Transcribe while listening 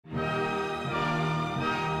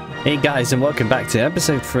Hey guys, and welcome back to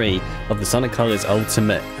episode 3 of the Sonic Colors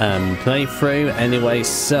Ultimate playthrough. Anyway,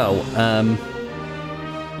 so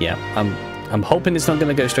yeah, I'm hoping it's not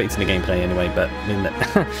going to go straight to the gameplay anyway, but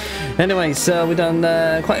anyway, so we've done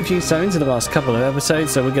quite a few zones in the last couple of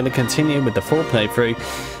episodes, so we're going to continue with the full playthrough.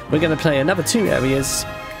 We're going to play another 2 areas,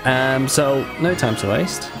 so no time to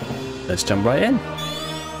waste. Let's jump right in.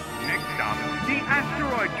 Next up, the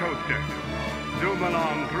asteroid toaster. Zoom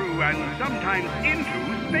along through and sometimes into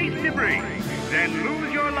space debris. Then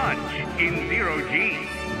lose your lunch in 0G.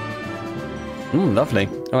 Lovely.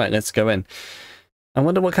 All right, let's go in. I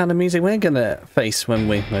wonder what kind of music we're going to face when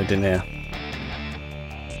we load in here.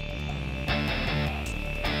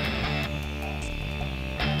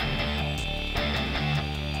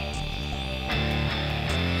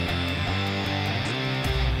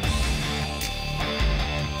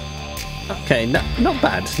 Okay, not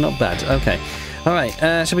bad, not bad. Okay. All right,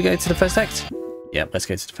 shall we go to the first act? Yeah, let's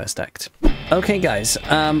go to the first act. Okay, guys,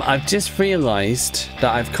 I've just realized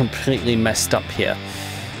that I've completely messed up here.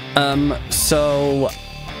 So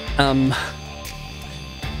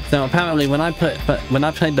apparently when I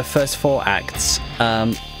played the first 4 acts,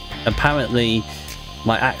 apparently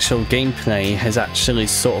my actual gameplay has actually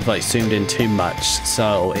sort of like zoomed in too much,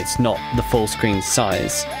 so it's not the full screen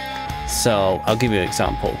size. So I'll give you an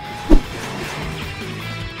example.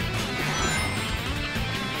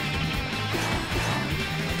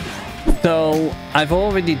 So I've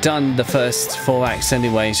already done the first 4 acts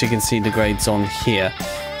anyway, as you can see the grades on here.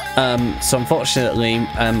 So unfortunately,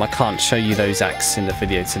 I can't show you those acts in the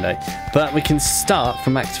video today. But we can start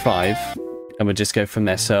from Act 5, and we'll just go from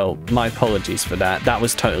there. So my apologies for that. That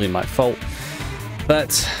was totally my fault.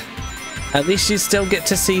 But at least you still get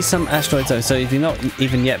to see some asteroids. So if you've not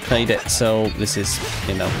even yet played it, so this is,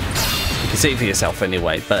 you know, you can see it for yourself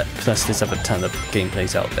anyway. But plus there's a ton of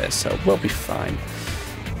gameplays out there, so we'll be fine.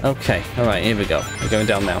 Okay, alright, here we go. We're going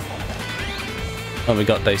down now. Oh, we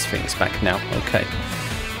got those things back now. Okay.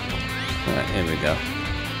 Alright, here we go.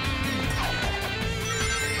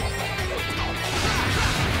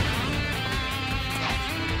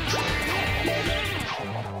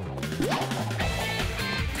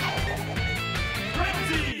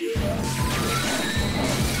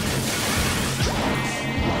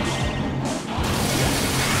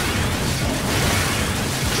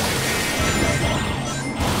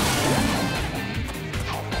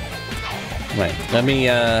 Right, let me,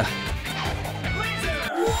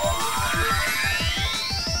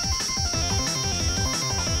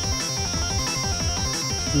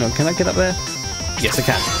 No, can I get up there? Yes, I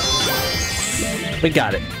can. We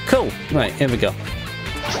got it. Cool. Right, here we go.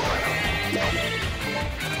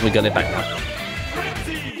 We got it back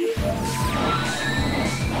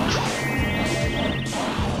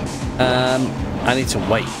now. I need to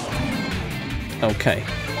wait. Okay.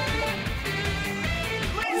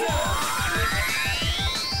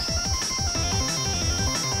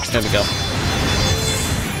 There we go.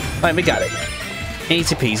 Right, we got it.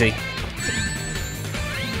 Easy peasy.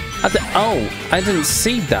 I didn't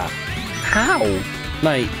see that. How?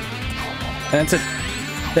 Like,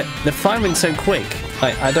 they're firing so quick.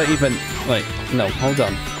 Like, I don't even. Like, no, hold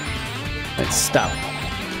on. Like, stop.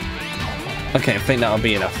 Okay, I think that'll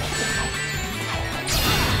be enough.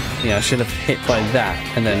 Yeah, I should have hit by that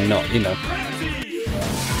and then not, you know.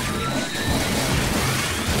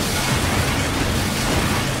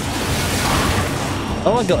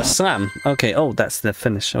 Oh, I got a slam. Okay, oh, that's the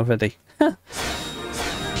finish already.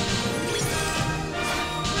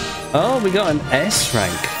 Oh, we got an S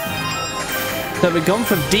rank. So we've gone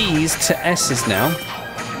from D's to S's now.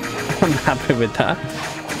 I'm happy with that.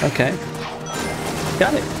 Okay.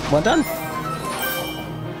 Got it. Well done.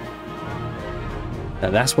 Now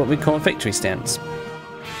that's what we call victory stance.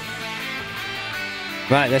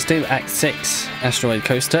 Right, let's do Act 6. Asteroid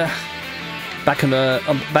Coaster. Back on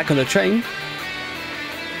the train.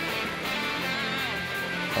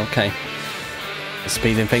 Okay, we're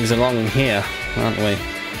speeding things along here, aren't we?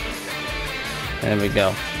 There we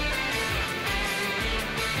go.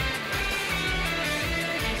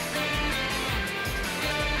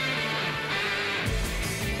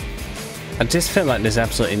 I just feel like there's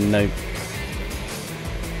absolutely no...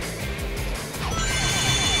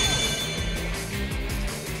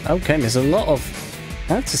 Okay, there's a lot of...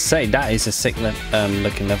 I have to say, that is a sick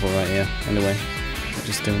looking level right here. Anyway, we're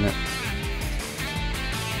just doing it.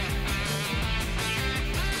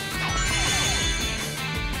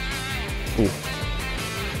 Ooh.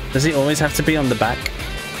 Does he always have to be on the back?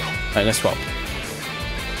 Right, let's swap.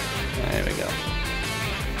 There we go.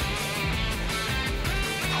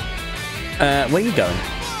 Where are you going?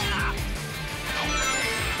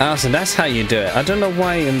 Oh, so that's how you do it. I don't know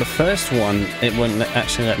why in the first one it wouldn't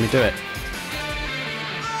actually let me do it.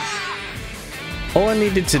 All I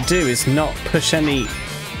needed to do is not push any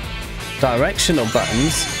directional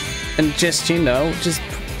buttons and just, you know, just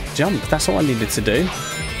jump. That's all I needed to do.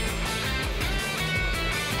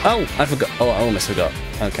 Oh, I forgot. Oh, I almost forgot.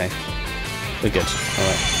 Okay. We're good.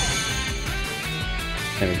 Alright.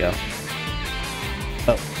 There we go.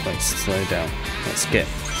 Oh, wait, slow down. Let's skip.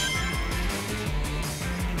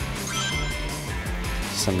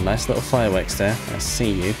 Some nice little fireworks there. I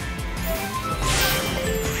see you.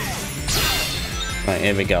 Right,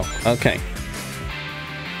 here we go. Okay.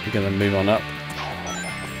 We're gonna move on up.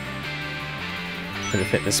 Gonna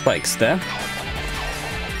fit the spikes there.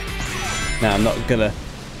 Now I'm not gonna...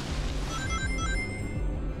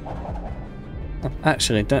 Oh,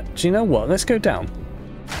 actually, do you know what? Let's go down.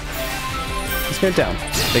 Let's go down.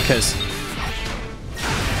 Because...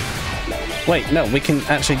 Wait, no, we can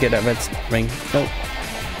actually get that red ring. Oh.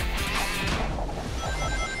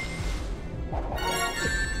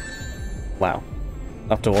 Wow.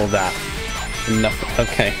 After all that. Enough.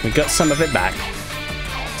 Okay, we got some of it back.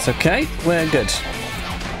 It's okay. We're good.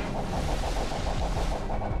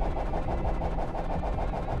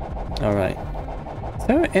 Alright.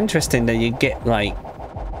 So interesting that you get, like,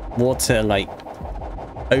 water, like,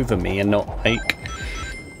 over me and not, like,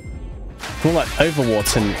 more like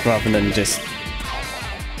overwater rather than just...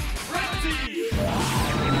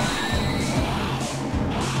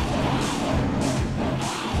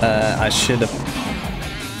 I should have...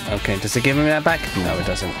 Okay, does it give me that back? No, it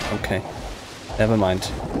doesn't. Okay. Never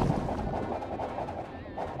mind.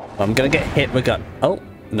 I'm gonna get hit with gun. Oh,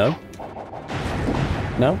 no.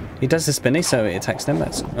 No, he does the spinny, so it attacks them.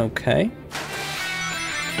 That's okay.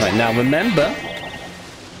 Right, now remember...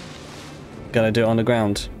 Gotta do it on the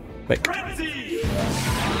ground. Quick. Okay.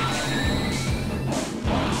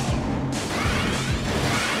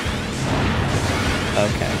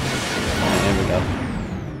 Right, here we go.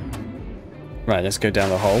 Right, let's go down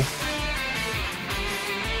the hole.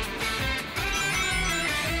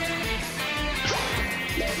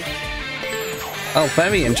 Oh,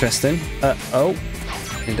 very interesting. Oh.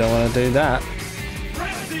 You don't want to do that.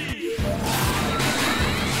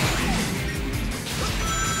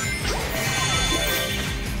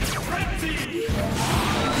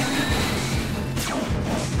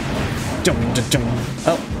 Jump, jump, jump.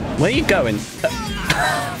 Oh, where are you going?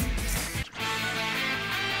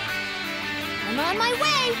 I'm on my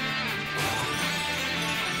way.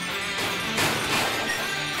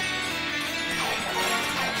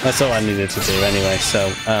 That's all I needed to do anyway, so,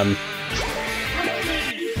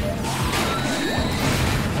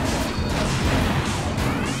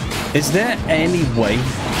 is there any way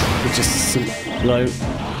to just slow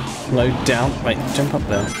down? Wait, jump up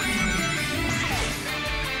there.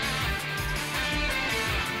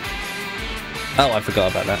 Oh, I forgot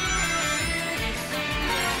about that.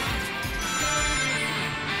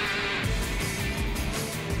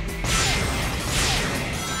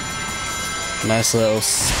 Nice little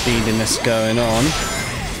speediness going on.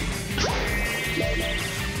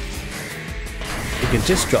 You can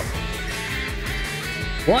just drop.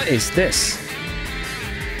 What is this?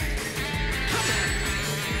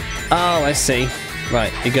 Oh, I see.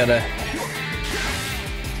 Right, you gotta...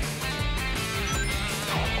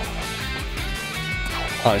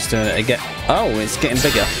 Oh, it's doing it again. Oh, it's getting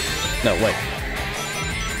bigger. No, wait.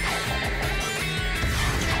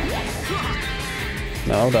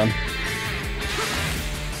 No, hold on.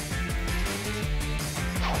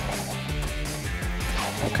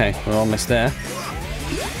 Okay, we're almost there.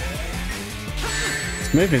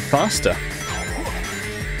 It's moving faster.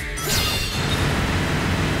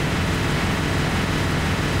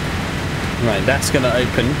 Right, that's gonna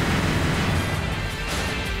open.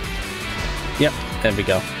 Yep, there we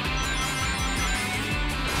go.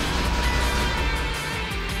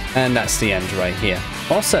 And that's the end right here.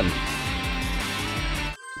 Awesome.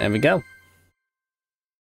 There we go.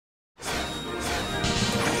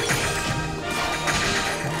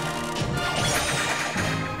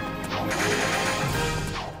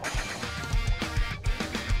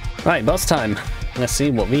 Right, boss time. Let's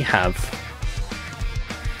see what we have.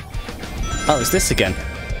 Oh, it's this again.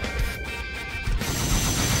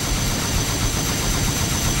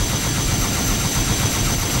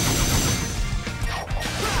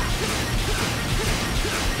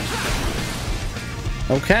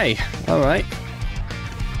 Okay, alright.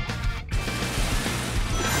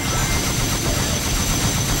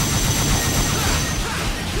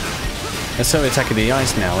 They're so attacking the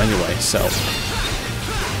ice now anyway, so...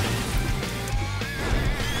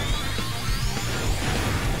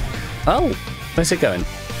 Oh, where's it going?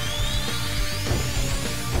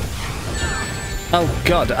 Oh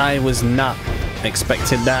god, I was not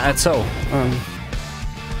expecting that at all.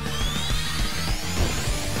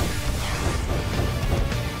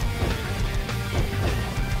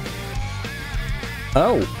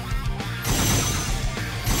 Oh.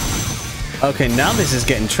 Okay, now this is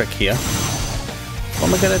getting trickier. What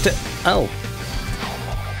am I gonna do? Oh.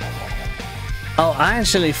 Oh, I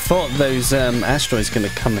actually thought those asteroids gonna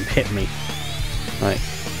come and hit me. Right.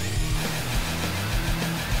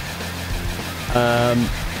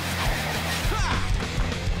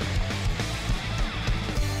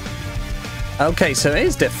 Okay, so it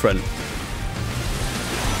is different.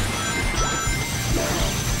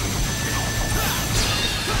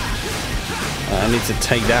 I need to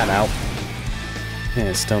take that out. Yeah,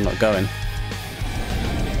 it's still not going.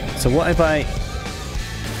 So what if I...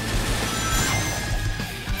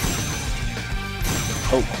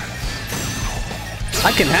 Oh.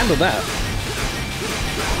 I can handle that.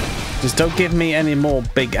 Just don't give me any more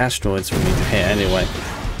big asteroids for me to hit anyway.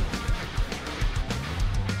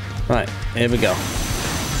 Right, here we go.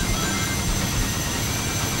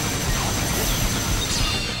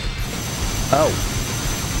 Oh.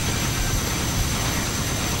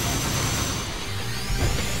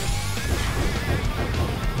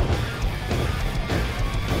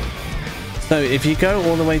 So if you go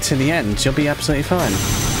all the way to the end, you'll be absolutely fine.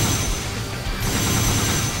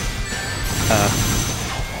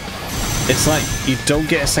 It's like you don't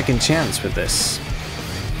get a second chance with this.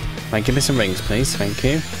 Right, give me some rings, please. Thank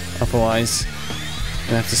you. Otherwise, I'm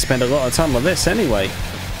gonna have to spend a lot of time on this anyway.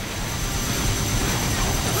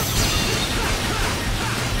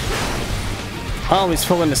 Oh, it's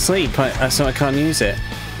falling asleep, so I can't use it.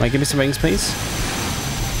 Right, give me some rings, please.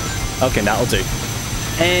 Okay, that'll do.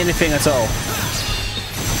 Anything at all.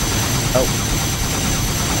 Oh.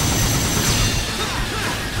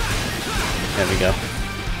 There we go.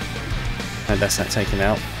 And that's that taken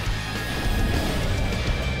out.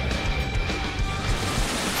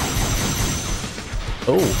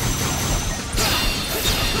 Oh.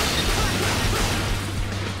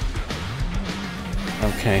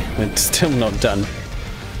 Okay, we're still not done.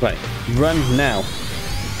 Right, run now.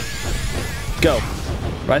 Go.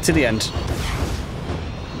 Right to the end.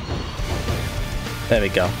 There we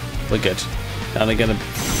go. We're good. Now they're gonna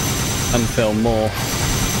unfill more.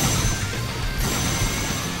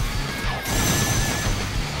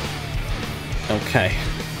 Okay.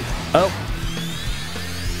 Oh!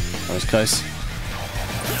 That was close.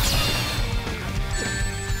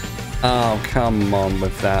 Oh, come on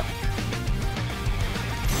with that.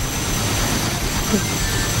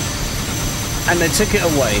 And they took it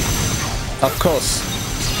away. Of course.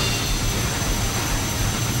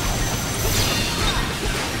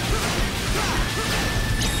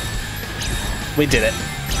 We did it.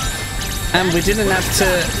 And we didn't have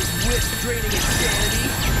to...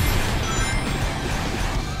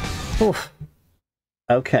 Oof.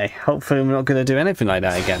 Okay, hopefully we're not going to do anything like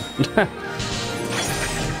that again.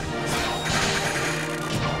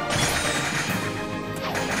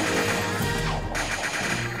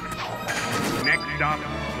 Next stop,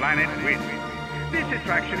 Planet Wisp. This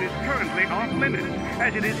attraction is currently off limits,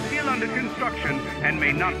 as it is still under construction and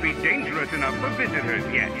may not be dangerous enough for visitors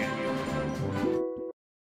yet.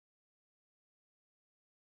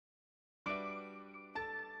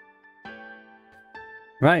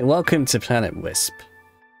 Right, welcome to Planet Wisp.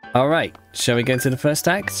 Alright, shall we go to the first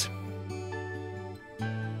act?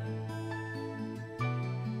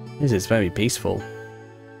 This is very peaceful.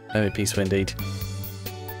 Very peaceful indeed.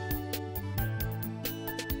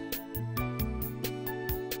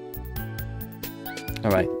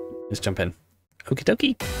 Alright, let's jump in. Okie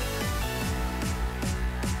dokie.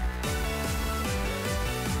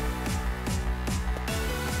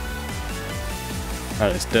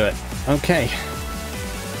 Alright, let's do it. Okay.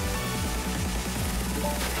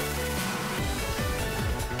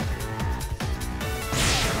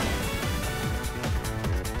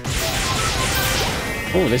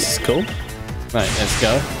 Oh, this is cool. Right, let's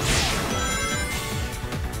go.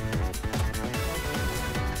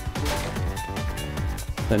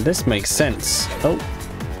 Then this makes sense. Oh.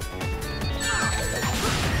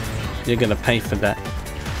 You're gonna pay for that.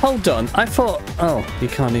 Hold on, I thought... Oh, you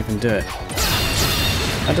can't even do it.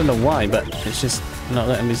 I don't know why, but it's just not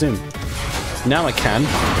letting me zoom. Now I can.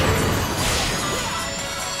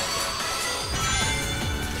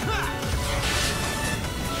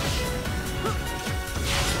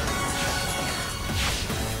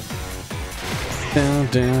 Down,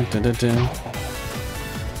 down, down, down, down.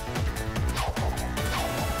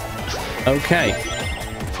 Okay.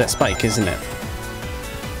 That spike, isn't it?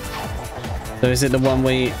 So is it the one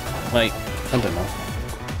we, like, I don't know.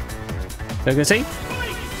 Go see.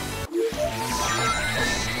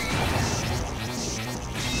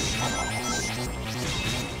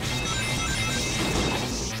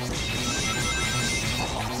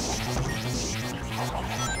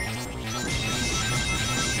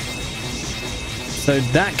 So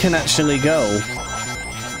that can actually go.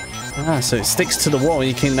 Ah, so it sticks to the wall.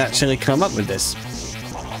 You can actually come up with this.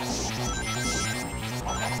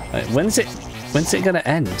 Right, when's it gonna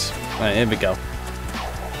end? Right, here we go.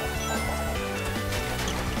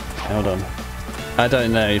 Hold on. I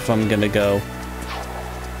don't know if I'm gonna go.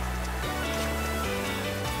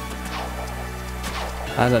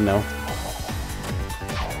 I don't know.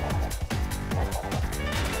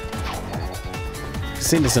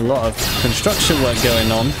 See, there's a lot of construction work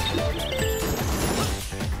going on.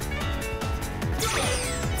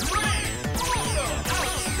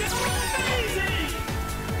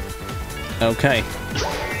 Okay.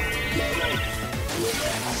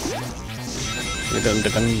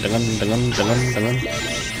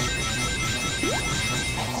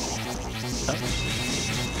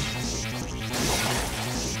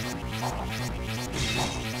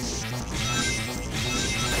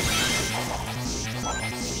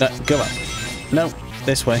 Go up. No,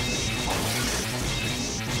 this way.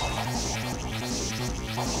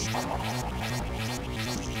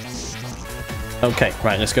 Okay,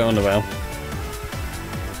 right, let's go on the rail.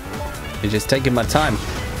 You're just taking my time. Right.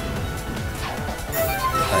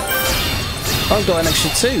 Oh, I've got an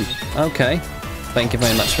extra 2. Okay. Thank you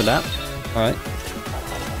very much for that. Alright.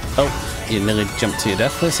 Oh, you nearly jumped to your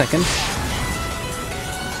death for a second.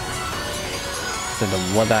 Don't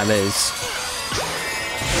know what that is.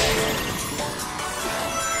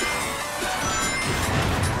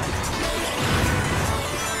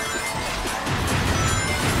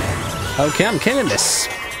 Okay, I'm killing this.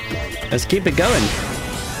 Let's keep it going.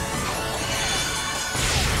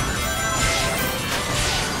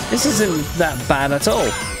 This isn't that bad at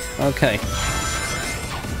all. Okay.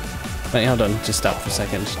 Wait, hold on. Just stop for a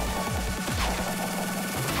second.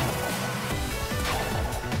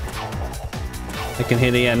 I can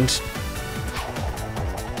hear the end.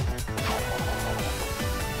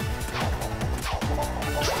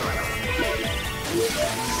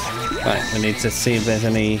 Right, we need to see if there's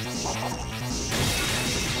any...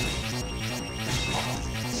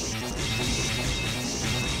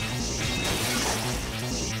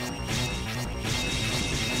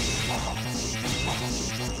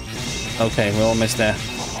 Okay, we're almost there.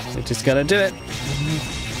 We just gotta do it.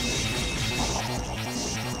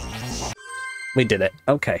 We did it.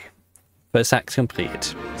 Okay. First act completed.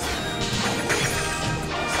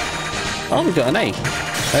 Oh, we got an A.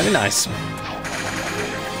 Very nice.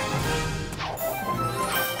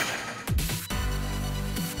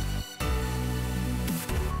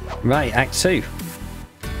 Right, Act 2.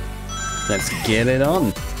 Let's get it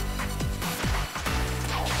on.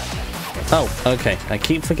 Oh, okay. I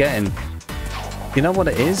keep forgetting. You know what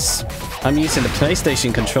it is? I'm using the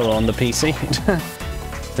PlayStation controller on the PC.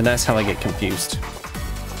 And that's how I get confused.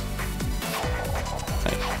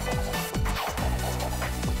 Right.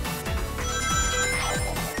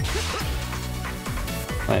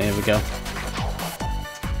 Right, here we go.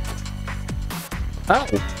 Oh!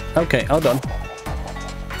 Okay, hold on.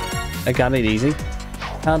 I got it easy.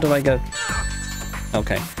 How do I go?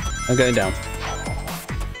 Okay, I'm going down.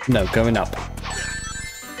 No, going up.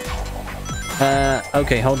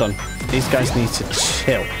 Okay, hold on. These guys need to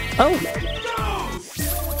chill. Oh!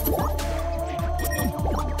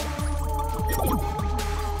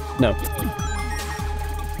 No.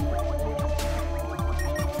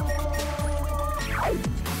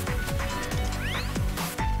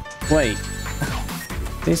 Wait.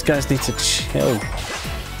 These guys need to chill.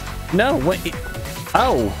 No, wait.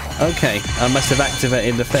 Oh, okay. I must have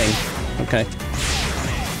activated the thing. Okay.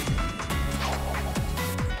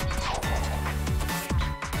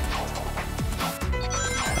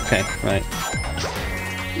 Okay, right.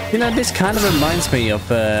 You know, this kind of reminds me of,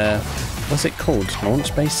 what's it called?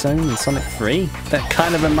 Launch Base Zone in Sonic 3? That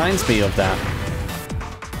kind of reminds me of that.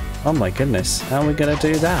 Oh my goodness, how are we gonna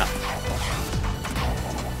do that?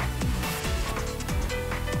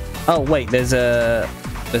 Oh wait, there's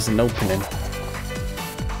an opening.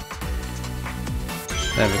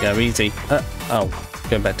 There we go, easy. Oh,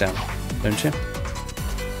 go back down, don't you?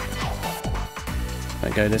 I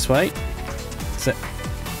go this way. That's it.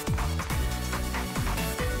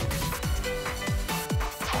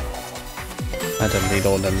 I don't need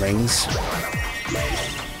all them rings.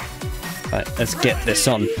 Right, let's get this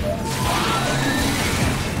on.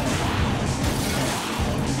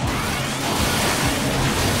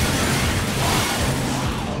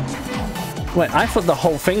 Wait, I thought the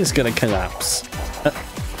whole thing's gonna collapse.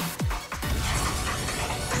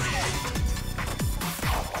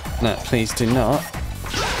 No, please do not.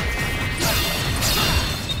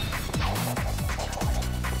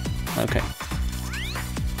 Okay.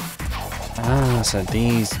 Ah, so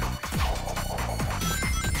these...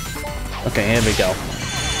 Okay, here we go.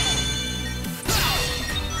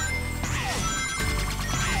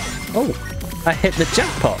 Oh, I hit the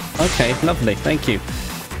jackpot. Okay, lovely, thank you.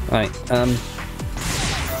 Right,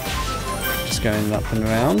 just going up and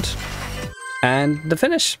around. And the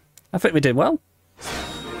finish. I think we did well.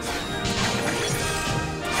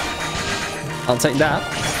 I'll take that.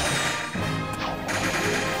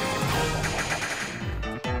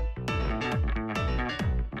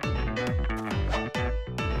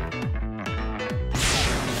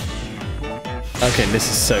 Okay, this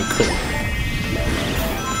is so cool.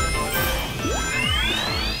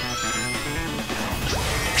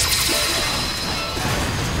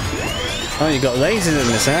 Oh, you got lasers in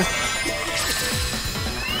this, huh?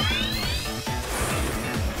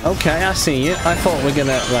 Okay, I see you. I thought we're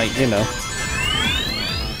gonna, like, you know.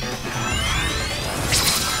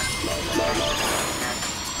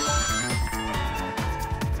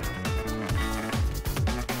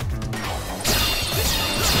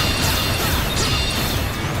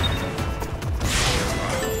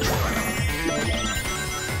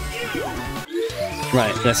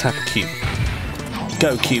 Right, let's have a cube.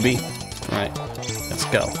 Go, Cubey. Right, let's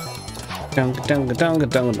go.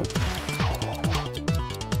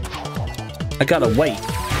 I gotta wait.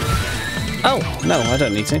 Oh, no, I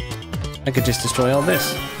don't need to. I could just destroy all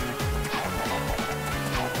this.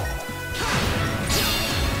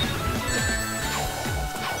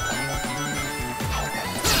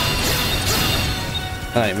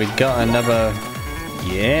 Alright, we got another...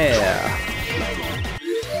 Yeah!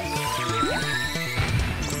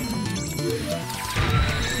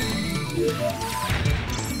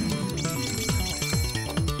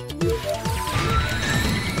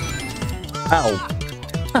 Ow.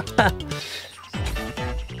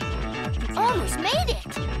 Almost made it.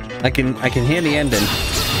 I can hear the ending.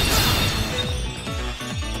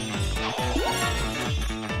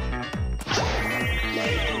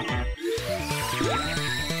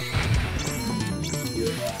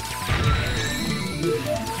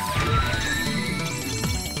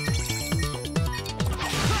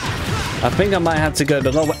 I think I might have to go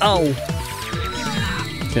the lower. Oh!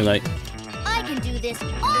 Too late. I can do this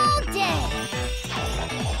all day.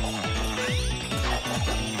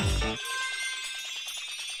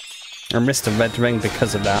 I missed a red ring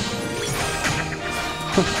because of that.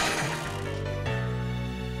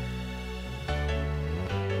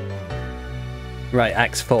 Right,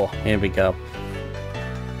 Axe 4. Here we go.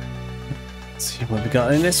 Let's see what we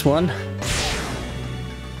got in this one.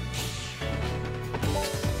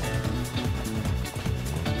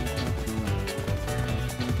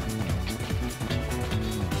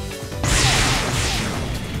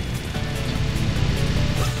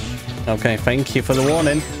 Okay, thank you for the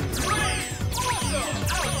warning.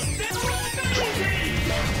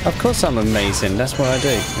 Of course I'm amazing, that's what I do.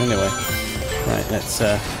 Anyway. Right, let's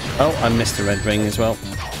oh, I missed a red ring as well.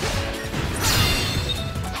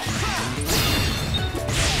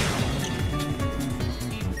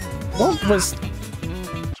 What was...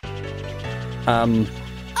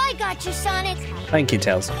 I got you, Sonic. Thank you,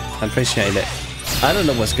 Tails. I appreciate it. I don't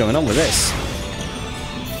know what's going on with this.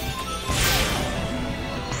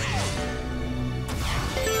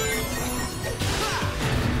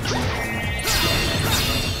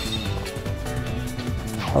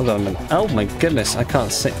 Hold on a minute. Oh my goodness, I can't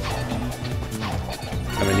see.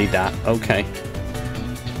 I really need that. Okay.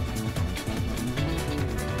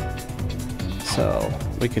 So,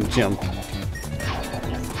 we can jump.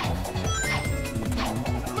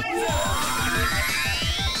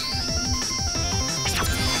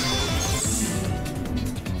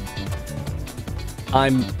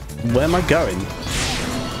 Where am I going?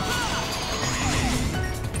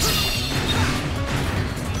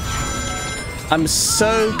 I'm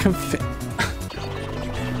so confused.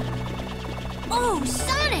 Oh,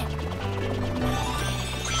 Sonic!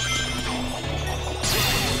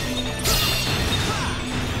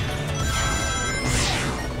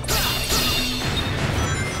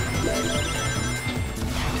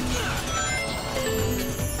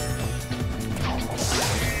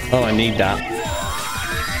 Oh, I need that.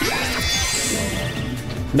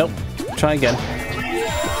 Nope. Try again.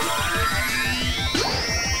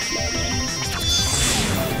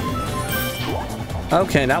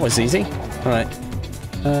 Okay, that was easy. All right.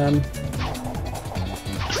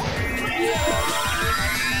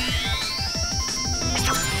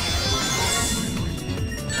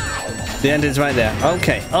 The ending's right there.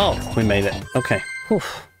 Okay. Oh, we made it. Okay. Whew.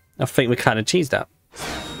 I think we kind of cheesed that.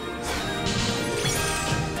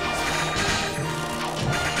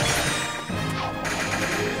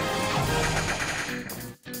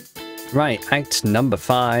 Right, act number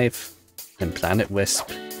 5 in Planet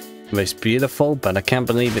Wisp. Most beautiful, but I can't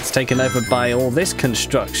believe it's taken over by all this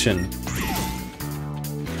construction.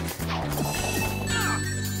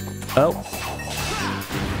 Oh.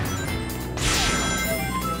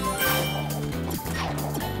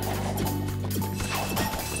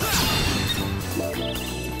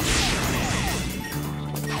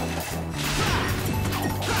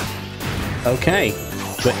 Okay,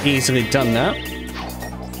 we're easily done now.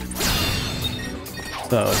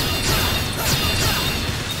 So,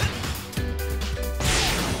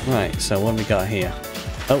 right, so what have we got here?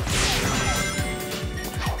 Oh.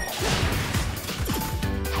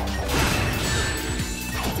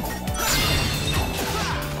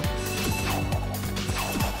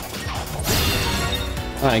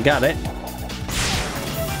 I got it.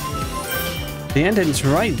 The ending's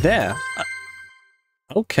right there.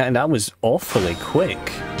 Okay, that was awfully quick.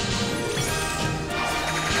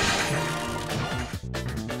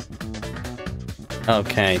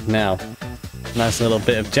 Okay, now, nice little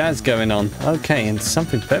bit of jazz going on. Okay, and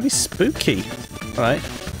something very spooky. All right.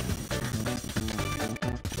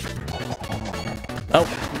 Oh.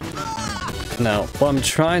 Now, what I'm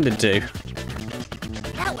trying to do...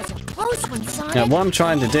 That was a close one, Sonic. Now, what I'm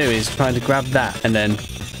trying to do is trying to grab that and then...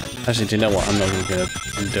 Actually, do you know what? I'm not even going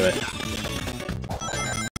to do it.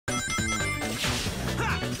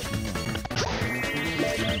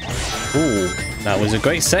 Ooh, that was a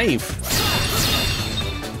great save.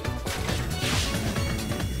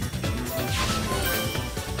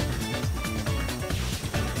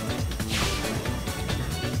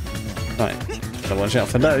 Right, gotta watch out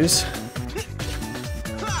for those.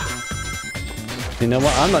 You know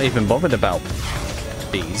what? I'm not even bothered about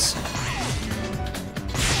these.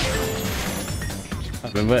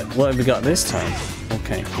 What have we got this time?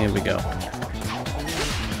 Okay, here we go.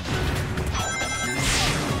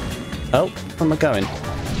 Oh, where am I going?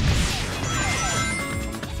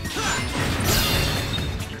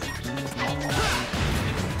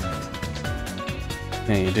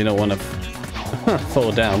 Yeah, you do not want to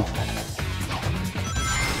fall down.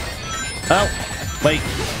 Oh, wait.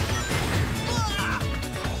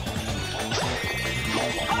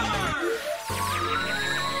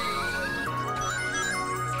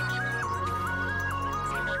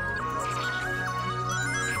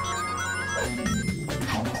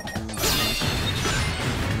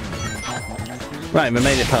 Right, we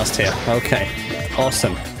made it past here. Okay,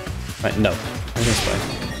 awesome. Right, no, this way.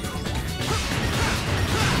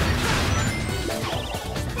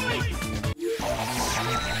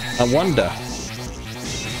 I wonder,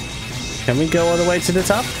 can we go all the way to the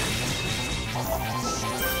top?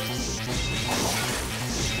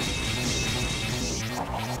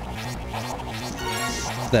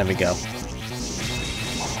 There we go.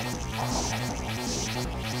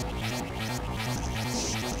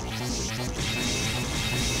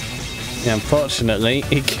 Yeah, unfortunately,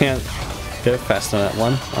 he can't go fast on that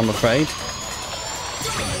one, I'm afraid.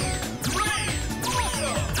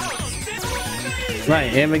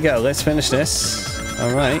 Right, here we go. Let's finish this.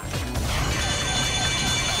 Alright.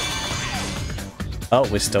 Oh,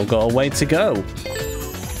 we've still got a way to go.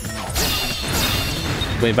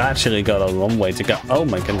 We've actually got a long way to go. Oh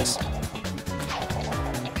my goodness.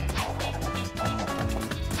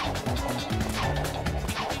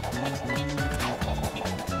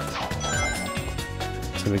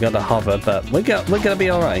 So we got to hover, but we're gonna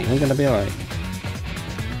be all right. We're gonna be all right.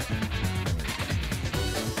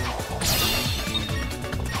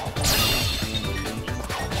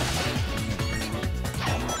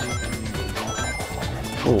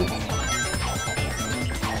 Ooh.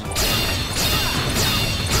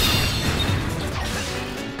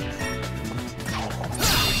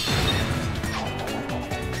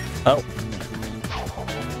 Oh.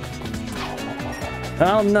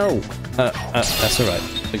 Oh no. That's all right.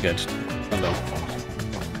 We're good. Hello.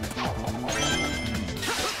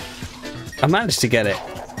 I managed to get it.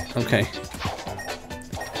 Okay.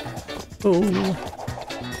 Ooh.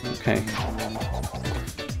 Okay.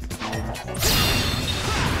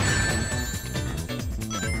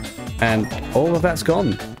 And all of that's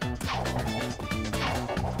gone.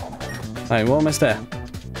 Right, we're almost there.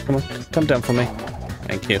 Come on, come down for me.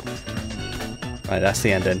 Thank you. Right, that's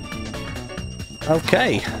the ending.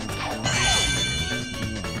 Okay.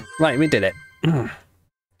 Right, we did it.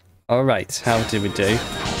 Alright, how did we do?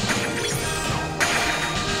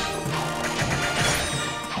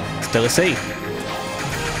 Still a C.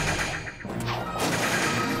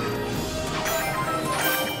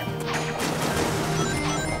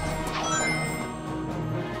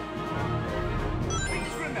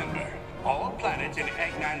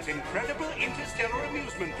 incredible interstellar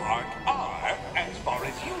amusement park are, as far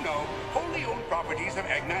as you know, wholly owned properties of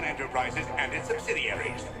Eggman Enterprises and its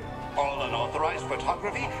subsidiaries. All unauthorized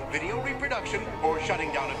photography, video reproduction, or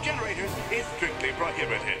shutting down of generators is strictly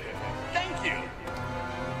prohibited. Thank you.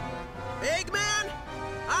 Eggman,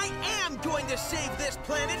 I am going to save this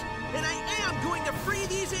planet, and I am going to free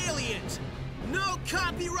these aliens. No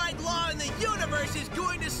copyright law in the universe is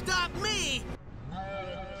going to stop me.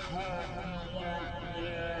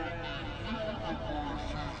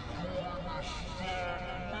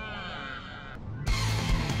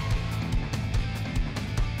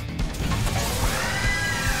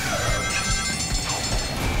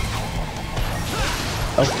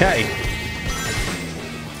 Okay.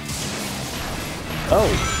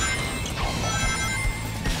 Oh.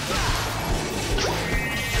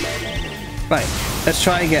 Right, let's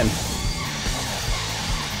try again.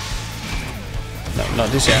 No,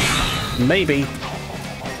 not just yet. Maybe.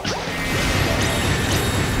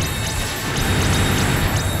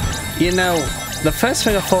 You know, the first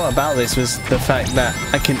thing I thought about this was the fact that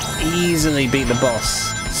I can easily beat the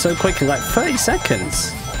boss so quickly, like 30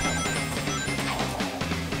 seconds.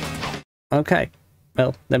 Okay,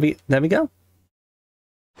 well, there we go.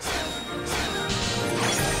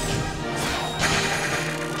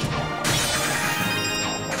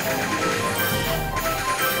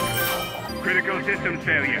 Critical systems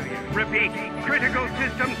failure. Repeat, critical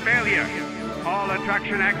systems failure. All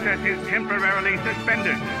attraction access is temporarily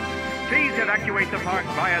suspended. Please evacuate the park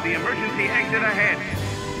via the emergency exit ahead.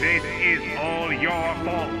 This is all your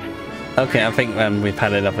fault. Okay, I think we've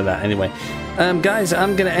had enough of that anyway. Guys,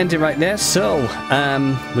 I'm going to end it right there. So,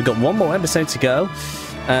 we've got one more episode to go.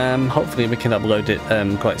 Hopefully we can upload it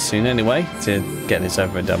quite soon anyway, to get this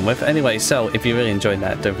over and done with. Anyway, so if you really enjoyed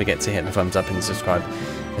that, don't forget to hit the thumbs up and subscribe,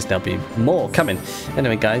 as there'll be more coming.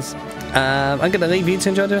 Anyway, guys, I'm going to leave you to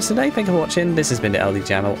enjoy the rest of the day. Thank you for watching. This has been the LD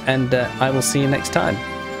Channel, and I will see you next time.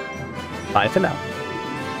 Bye for now.